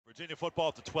Virginia football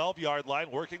at the 12-yard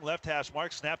line, working left hash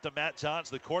mark, snap to Matt Johns,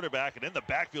 the quarterback, and in the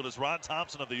backfield is Ron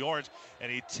Thompson of the Orange, and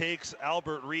he takes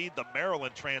Albert Reed, the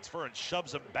Maryland transfer, and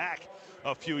shoves him back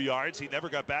a few yards. He never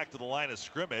got back to the line of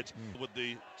scrimmage with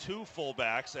the two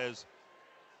fullbacks as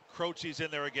Croce's in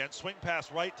there again. Swing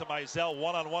pass right to Mizell,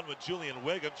 one-on-one with Julian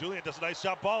Wiggum. Julian does a nice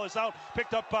job. Ball is out,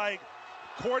 picked up by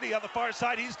Cordy on the far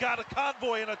side. He's got a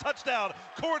convoy and a touchdown.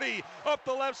 Cordy up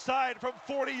the left side from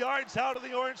 40 yards out of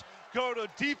the Orange. Go to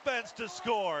defense to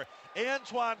score.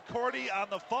 Antoine Cordy on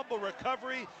the fumble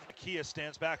recovery. Kia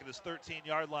stands back at his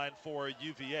 13-yard line for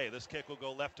UVA. This kick will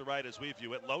go left to right as we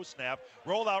view it. Low snap,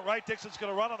 roll out right. Dixon's going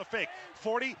to run on the fake.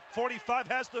 40, 45,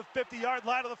 has the 50-yard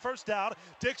line of the first down.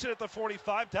 Dixon at the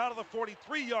 45, down to the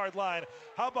 43-yard line.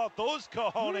 How about those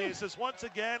cojones as once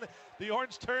again the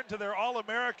Orange turn to their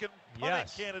All-American punting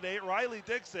candidate, Riley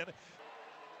Dixon.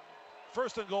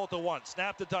 First and goal at the 1.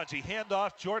 Snap to Dungey.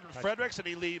 Handoff Jordan Fredericks, and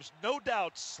he leaves no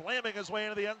doubt slamming his way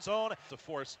into the end zone to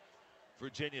force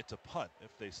Virginia to punt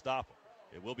if they stop him.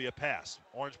 It will be a pass.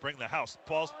 Orange bring the house.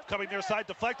 Ball's coming near side,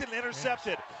 deflected and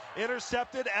intercepted.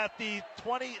 Intercepted at the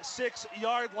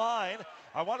 26-yard line.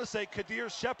 I want to say Kadir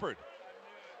Shepard.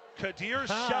 Kadir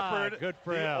Shepard, good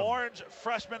for the him. Orange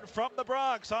freshman from the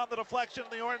Bronx, on the deflection.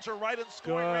 The Orange are right in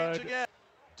scoring range again.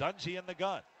 Dungey in the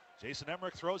gun. Jason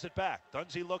Emmerich throws it back.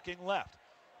 Dungey looking left.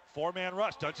 Four-man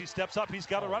rush. Dungey steps up. He's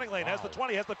got a running lane. Has the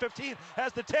 20, has the 15,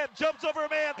 has the 10. Jumps over a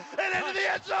man and into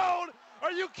the end zone.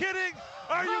 Are you kidding?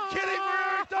 Are you kidding for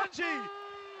Eric Dungey?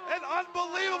 An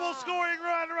unbelievable scoring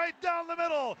run right down the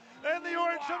middle. And the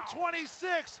Orange from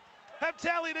 26 have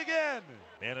tallied again.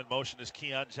 Man in motion is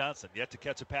Keon Johnson, yet to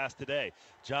catch a pass today.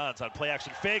 Johns on play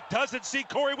action fake, doesn't see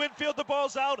Corey Winfield, the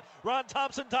ball's out. Ron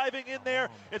Thompson diving in there.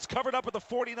 It's covered up with the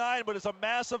 49, but it's a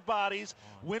mass of bodies.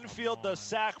 Winfield the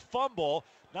sack fumble.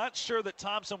 Not sure that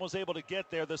Thompson was able to get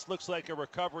there. This looks like a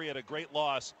recovery at a great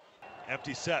loss.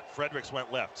 Empty set, Fredericks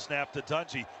went left. Snap to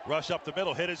Dungey, rush up the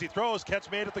middle, hit as he throws,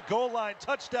 catch made at the goal line.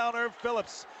 Touchdown, Irv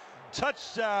Phillips.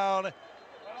 Touchdown.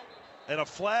 And a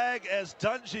flag as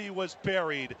Dungey was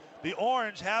buried. The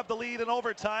Orange have the lead in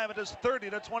overtime. It is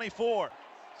 30-24.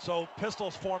 So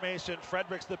pistols formation,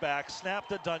 Fredericks the back, snap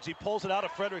to Dungey, pulls it out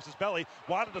of Fredericks' belly,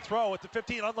 wanted to throw at the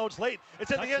 15, unloads late.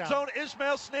 It's in the end zone.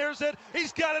 Ishmael snares it.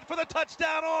 He's got it for the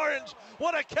touchdown, Orange.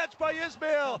 What a catch by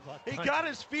Ishmael. He got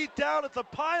his feet down at the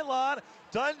pylon.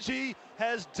 Dungey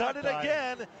has done it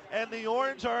again, and the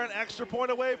Orange are an extra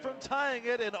point away from tying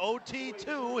it in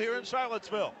OT2 here in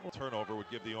Charlottesville. Turnover would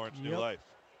give the Orange new life.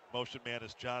 Motion man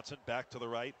is Johnson, back to the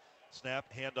right. Snap,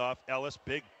 handoff, Ellis,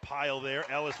 big pile there.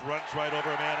 Ellis runs right over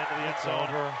a man into the end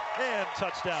zone. And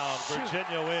touchdown,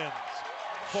 Virginia wins,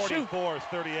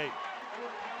 44-38.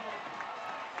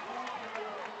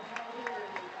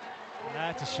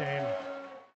 That's a shame.